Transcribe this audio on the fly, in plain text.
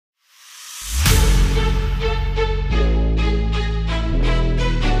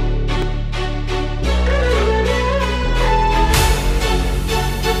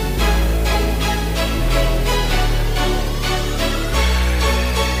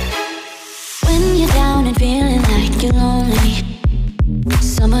you're lonely.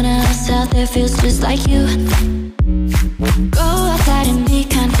 Someone else out there feels just like you. Go outside and be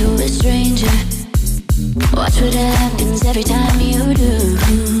kind to a stranger. Watch what happens every time you do,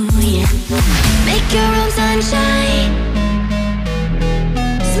 yeah. Make your own sunshine.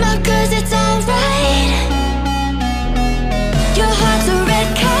 Smile 'cause it's alright. Your heart's a red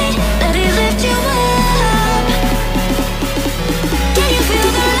kite, let it lift you up. Can you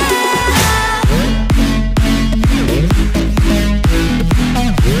feel the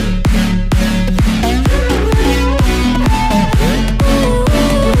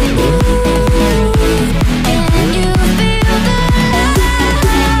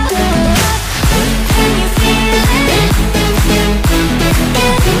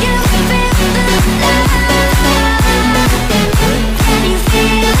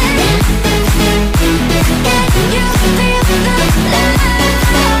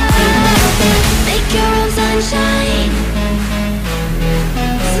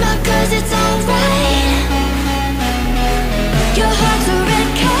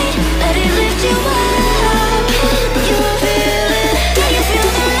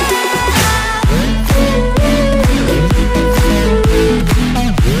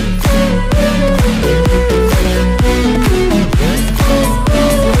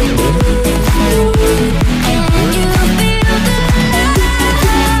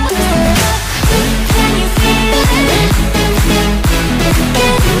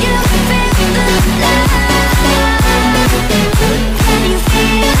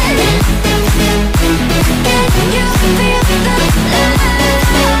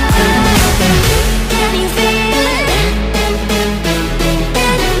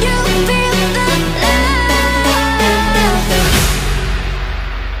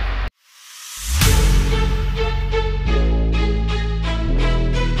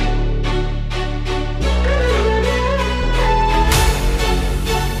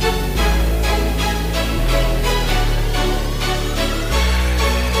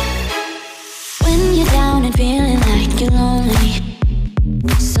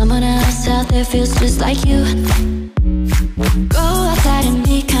feels just like you. Go outside and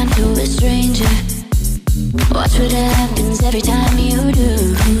be kind to a stranger. Watch what happens every time you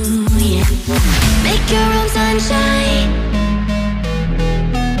do, yeah. Make your own sunshine.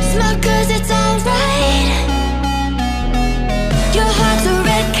 Smile 'cause it's alright. Your heart's a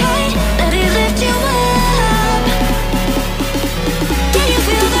red kite, let it lift you up. Can you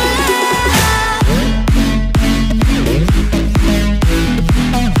feel the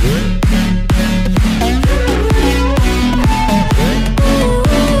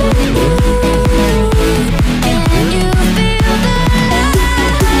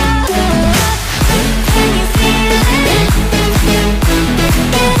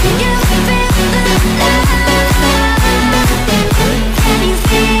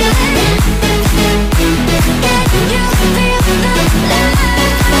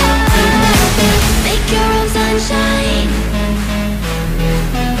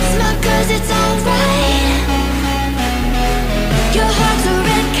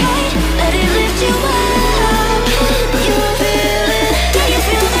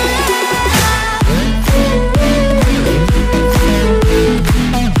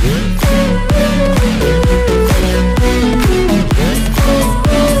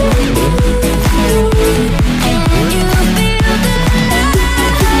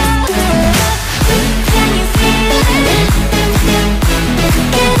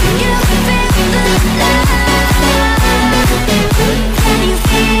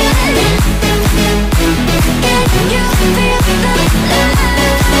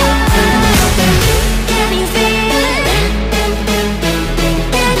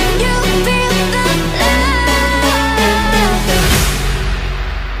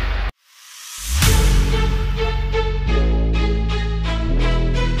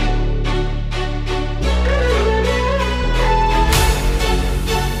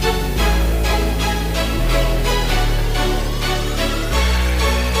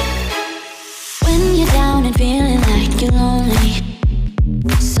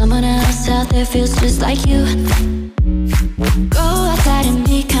feels just like you. Go outside and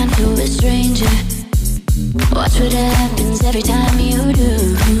be kind to a stranger. Watch what happens every time you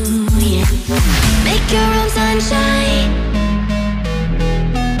do, yeah. Make your own sunshine.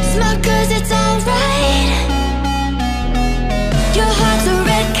 Smile 'cause it's alright. Your heart's a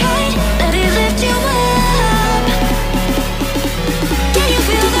red kite, let it lift you up. Can you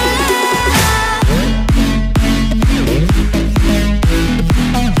feel the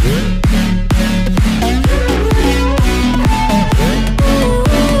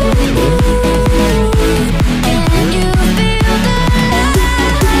and you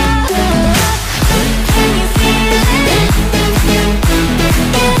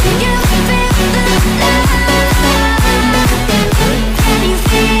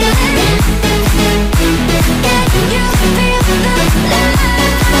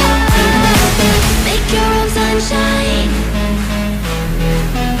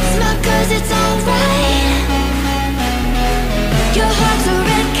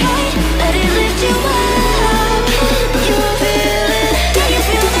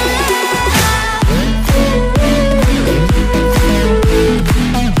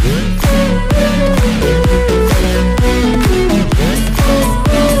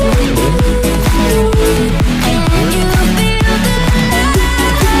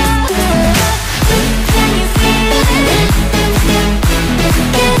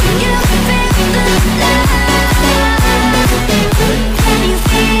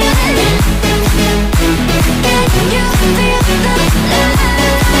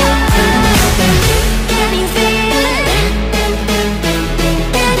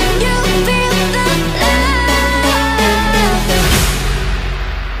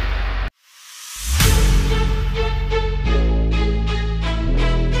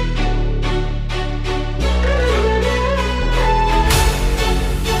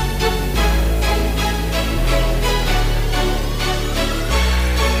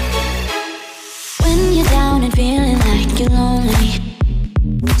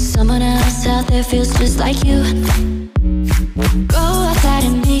Someone else out there feels just like you. Go outside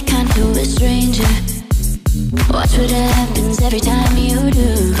and be kind to a stranger. Watch what happens every time you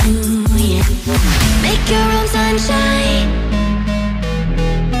do.